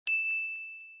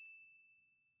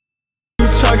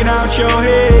knocking out your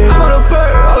head. I'm on a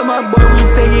bird, all of my boys, we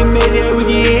taking meds, yeah, we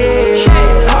get hit.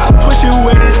 I push you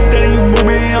with it, steady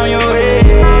moving on your head.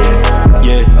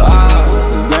 Yeah,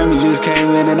 the Grammy just came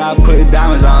in and I put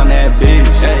diamonds on that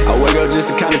bitch. I wake up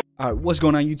just to kind of. Alright, what's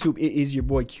going on YouTube? It is your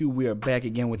boy Q. We are back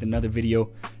again with another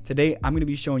video. Today, I'm going to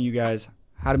be showing you guys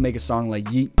how to make a song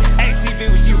like Yeat.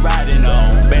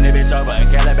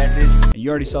 And you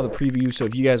already saw the preview, so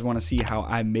if you guys want to see how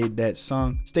I made that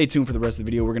song, stay tuned for the rest of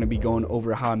the video. We're going to be going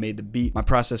over how I made the beat, my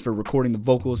process for recording the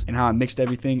vocals, and how I mixed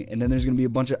everything. And then there's going to be a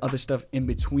bunch of other stuff in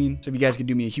between. So if you guys could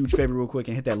do me a huge favor real quick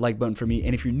and hit that like button for me.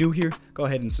 And if you're new here, go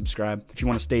ahead and subscribe if you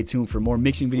want to stay tuned for more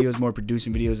mixing videos, more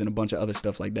producing videos, and a bunch of other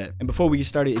stuff like that. And before we get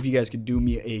started, if you guys could do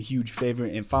me a huge favor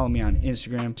and follow me on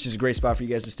Instagram, it's just a great spot for you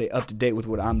guys to stay up to date with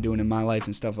what I'm doing in my life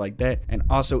and stuff like that. And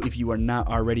also, if you are not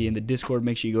already in the Discord,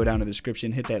 make sure you go down to the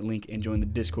description, hit that link, and join the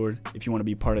Discord if you want to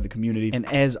be part of the community. And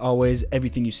as always,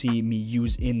 everything you see me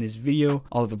use in this video,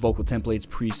 all of the vocal templates,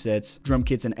 presets, drum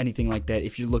kits, and anything like that,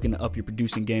 if you're looking to up your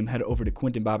producing game, head over to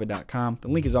quintonbobbitt.com. The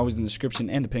link is always in the description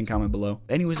and the pinned comment below.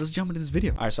 Anyways, let's jump into this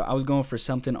video. Alright, so I was going for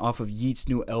something off of Yeat's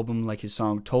new album, like his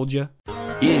song Told Ya.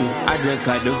 Yeah, I just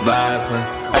got the vibe,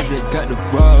 I just got the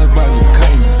raw,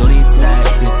 cutting so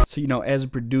inside. So, you know, as a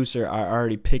producer, I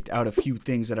already picked out a few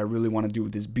things that I really want to do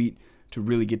with this beat to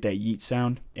really get that Yeat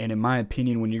sound. And in my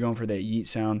opinion, when you're going for that Yeat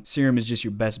sound, Serum is just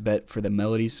your best bet for the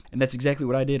melodies. And that's exactly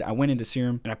what I did. I went into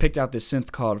Serum and I picked out this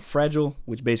synth called Fragile,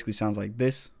 which basically sounds like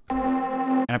this.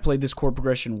 And I played this chord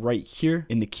progression right here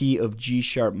in the key of G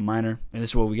sharp minor. And this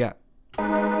is what we got.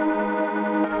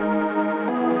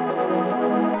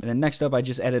 And then next up, I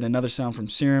just added another sound from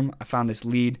Serum. I found this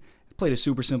lead. Played a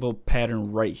super simple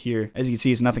pattern right here. As you can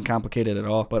see, it's nothing complicated at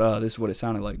all, but this is what it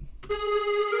sounded like.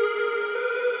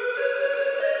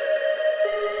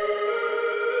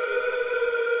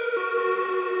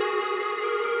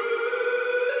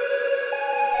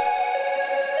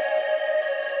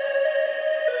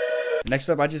 Next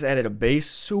up, I just added a bass.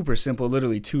 Super simple,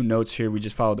 literally 2 notes here. We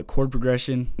just followed the chord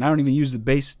progression. And I don't even use the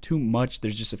bass too much.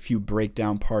 There's just a few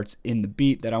breakdown parts in the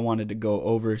beat that I wanted to go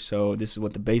over. So this is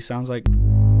what the bass sounds like.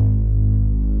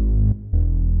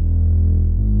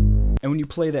 And when you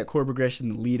play that chord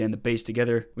progression, the lead and the bass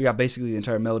together, we got basically the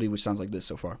entire melody, which sounds like this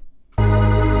so far.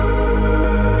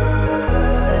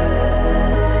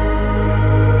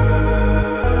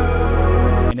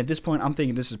 And at this point, I'm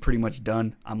thinking this is pretty much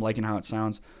done. I'm liking how it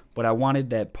sounds, but I wanted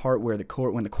that part where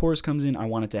when the chorus comes in, I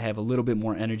wanted to have a little bit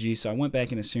more energy. So I went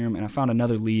back into Serum and I found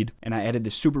another lead and I added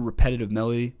this super repetitive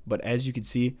melody, but as you can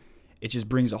see, it just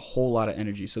brings a whole lot of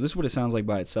energy. So this is what it sounds like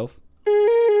by itself.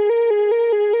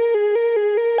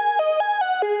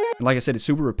 And like I said, it's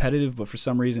super repetitive, but for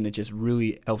some reason, it just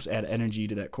really helps add energy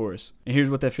to that chorus. And here's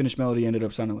what that finished melody ended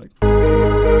up sounding like.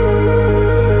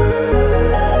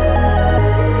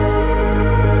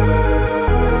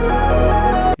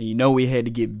 And you know we had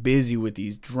to get busy with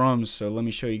these drums, so let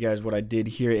me show you guys what I did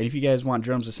here. And if you guys want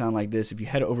drums to sound like this, if you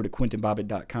head over to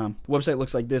quintonbobbitt.com, the website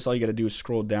looks like this. All you got to do is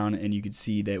scroll down and you can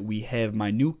see that we have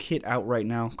my new kit out right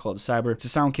now called Cyber. It's a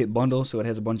sound kit bundle, so it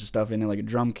has a bunch of stuff in it, like a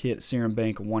drum kit, a Serum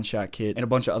bank, a one-shot kit, and a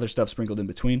bunch of other stuff sprinkled in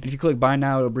between. And if you click buy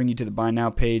now, it'll bring you to the buy now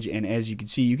page, and as you can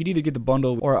see, you could either get the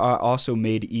bundle, or I also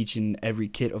made each and every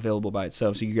kit available by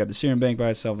itself. So you can grab the Serum bank by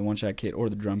itself, the one-shot kit, or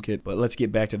the drum kit. But let's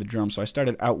get back to the drum. So I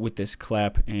started out with this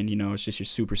clap, and you know, it's just your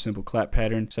super simple clap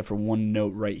pattern, except for one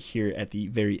note right here at the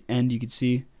very end, you can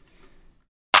see.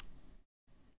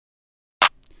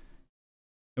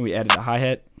 And we added a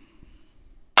hi-hat.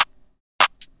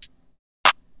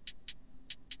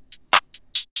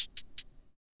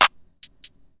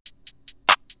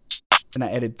 And I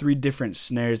added 3 different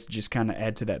snares to just kind of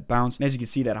add to that bounce. And as you can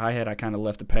see, that hi-hat, I kind of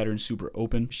left the pattern super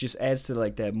open, which just adds to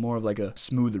like that more of like a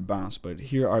smoother bounce. But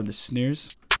here are the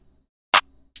snares.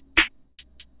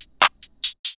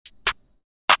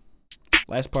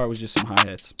 Last part was just some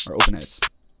hi-hats, or open hats.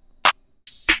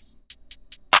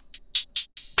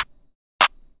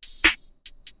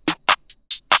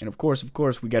 And of course,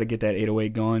 we got to get that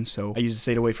 808 going. So I use this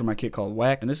 808 for my kit called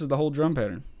Whack, and this is the whole drum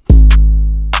pattern.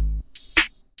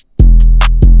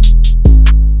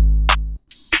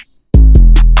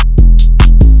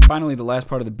 Finally, the last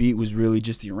part of the beat was really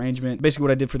just the arrangement. Basically,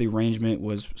 what I did for the arrangement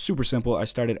was super simple. I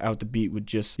started out the beat with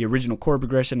just the original chord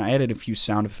progression. I added a few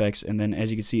sound effects, and then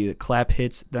as you can see, the clap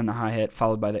hits, then the hi-hat,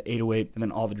 followed by the 808, and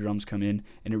then all the drums come in,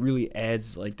 and it really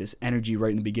adds like this energy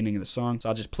right in the beginning of the song. So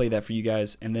I'll just play that for you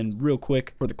guys. And then real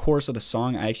quick, for the chorus of the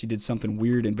song, I actually did something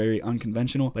weird and very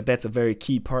unconventional, but that's a very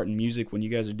key part in music when you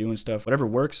guys are doing stuff. Whatever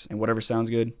works and whatever sounds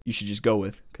good, you should just go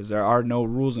with, because there are no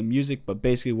rules in music. But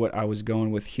basically what I was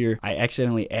going with here, I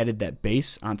accidentally added added that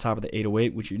bass on top of the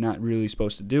 808, which you're not really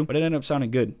supposed to do, but it ended up sounding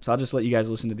good. So I'll just let you guys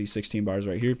listen to these 16 bars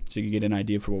right here so you can get an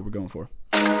idea for what we're going for.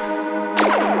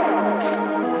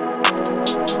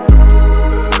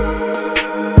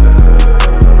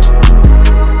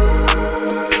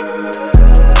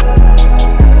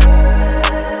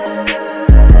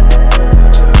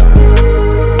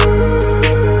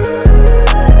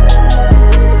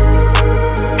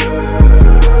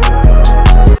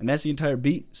 That's the entire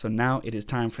beat. So now it is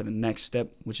time for the next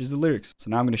step, which is the lyrics. So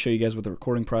now I'm going to show you guys what the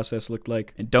recording process looked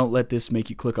like, and don't let this make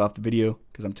you click off the video,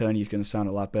 because I'm telling you it's going to sound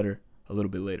a lot better a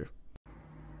little bit later.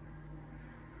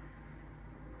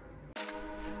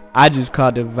 I just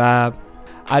caught the vibe.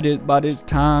 I just bought this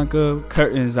Tonka,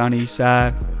 curtains on each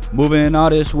side. Moving all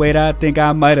this weight, I think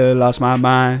I might have lost my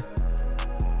mind.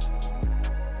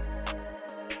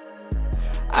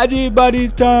 I just bought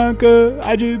these Tonka,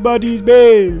 I just bought these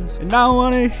beds, and I don't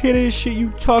wanna hear this shit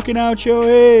you talking out your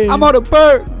head. I'm on the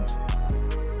bird.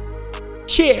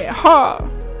 Shit, ha.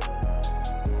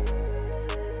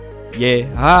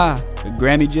 Yeah, ha. The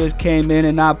Grammy just came in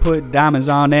and I put diamonds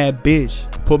on that bitch.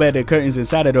 Pull back the curtains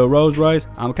inside of the Rolls Royce.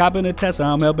 I'm copping the Tesla,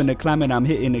 I'm helping the climate, I'm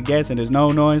hitting the gas and there's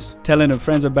no noise. Telling the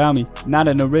friends about me, not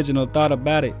an original thought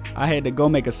about it. I had to go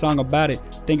make a song about it.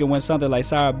 Thinking went something like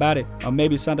sorry about it, or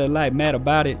maybe something like mad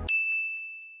about it.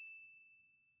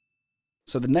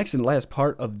 So the next and last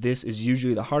part of this is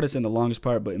usually the hardest and the longest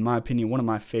part, but in my opinion, one of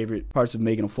my favorite parts of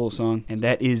making a full song, and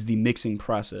that is the mixing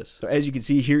process. So as you can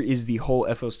see, here is the whole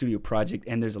FL Studio project,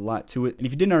 and there's a lot to it. And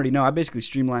if you didn't already know, I basically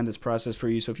streamlined this process for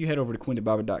you. So if you head over to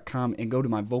quintobaba.com and go to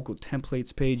my vocal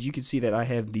templates page, you can see that I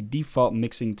have the default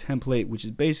mixing template, which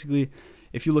is basically,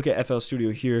 if you look at FL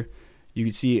Studio here, you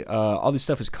can see all this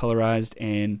stuff is colorized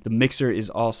and the mixer is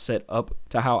all set up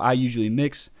to how I usually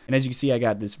mix. And as you can see, I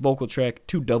got this vocal track,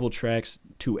 2 double tracks,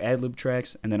 2 ad-lib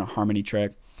tracks, and then a harmony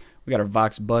track. We got our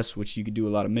Vox bus, which you could do a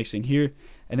lot of mixing here.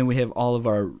 And then we have all of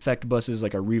our effect buses,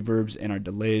 like our reverbs and our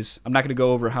delays. I'm not going to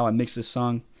go over how I mix this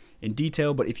song in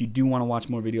detail, but if you do want to watch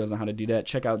more videos on how to do that,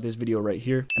 check out this video right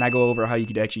here. And I go over how you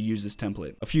could actually use this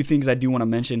template. A few things I do want to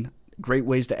mention. Great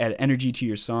ways to add energy to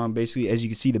your song. Basically, as you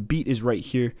can see, the beat is right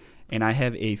here, and I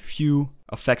have a few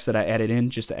effects that I added in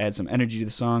just to add some energy to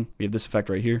the song. We have this effect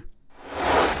right here.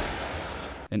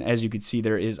 And as you can see,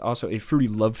 there is also a Fruity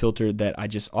Love filter that I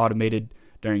just automated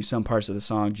during some parts of the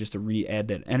song just to re-add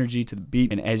that energy to the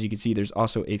beat. And as you can see, there's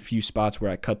also a few spots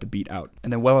where I cut the beat out.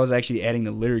 And then while I was actually adding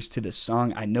the lyrics to this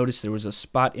song, I noticed there was a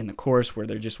spot in the chorus where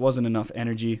there just wasn't enough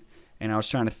energy, and I was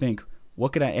trying to think,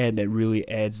 what could I add that really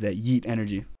adds that Yeat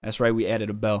energy? That's right, we added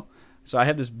a bell. So I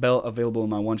have this bell available in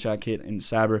my one-shot kit in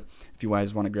Cyber if you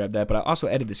guys want to grab that. But I also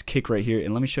added this kick right here,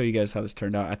 and let me show you guys how this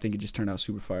turned out. I think it just turned out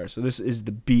super fire. So this is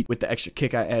the beat with the extra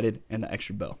kick I added and the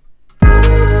extra bell.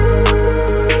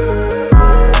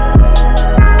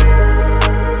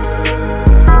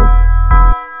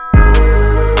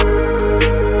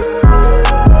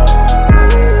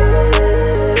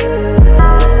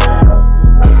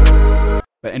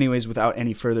 But anyways, without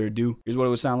any further ado, here's what it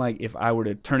would sound like if I were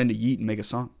to turn into Yeat and make a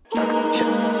song.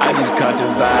 I just caught the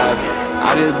vibe.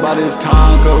 I just bought this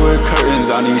Tonka with curtains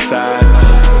on each side.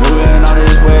 Moving all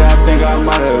this weight, I think I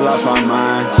might have lost my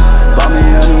mind. Bought me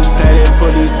a new pad,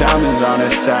 put these diamonds on the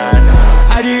side.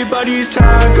 I just bought these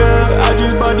Tonka, I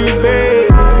just bought these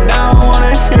beds. Now I don't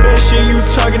wanna hear that shit you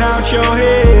talking out your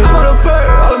head. I'm on a bird,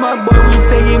 all of my boys, we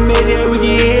taking meds, yeah, we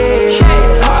get head.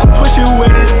 I push you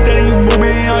with it steady,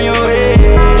 moving on your head.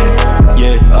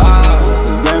 Yeah,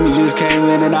 the Grammy just came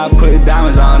in and I put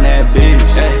diamonds on that bitch.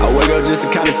 I wake up just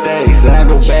to count the stacks, then I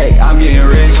go back, I'm getting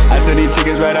rich. I send these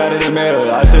chickens right out of the mail,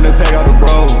 I send a pack out the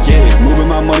bro. Yeah, moving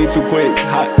my money too quick,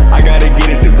 I gotta get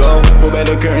it to go. Pull back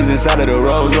the curtains inside of the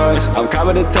Rolls Royce. I'm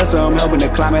copping the Tesla, I'm helping the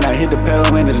climate, I hit the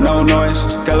pedal and there's no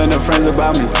noise. Telling the friends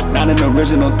about me, not an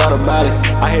original thought about it.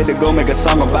 I had to go make a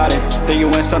song about it. Think it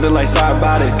went something like sorry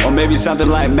about it, or maybe something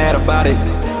like mad about it.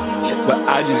 But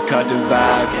I just caught the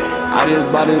vibe. I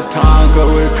just bought this Tonka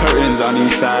with curtains on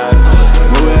each side.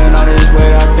 Moving all this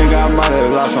weight, I think I might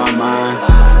have lost my mind.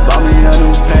 Bought me a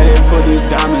new pad, put these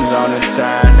diamonds on the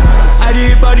side. I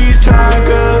just bought these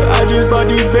Tonka, I just bought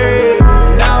these beds.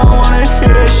 Now I don't wanna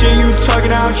hear that shit you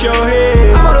talking out your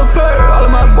head. I'm on a bird, all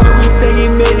of my boys, we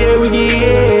taking meds, yeah,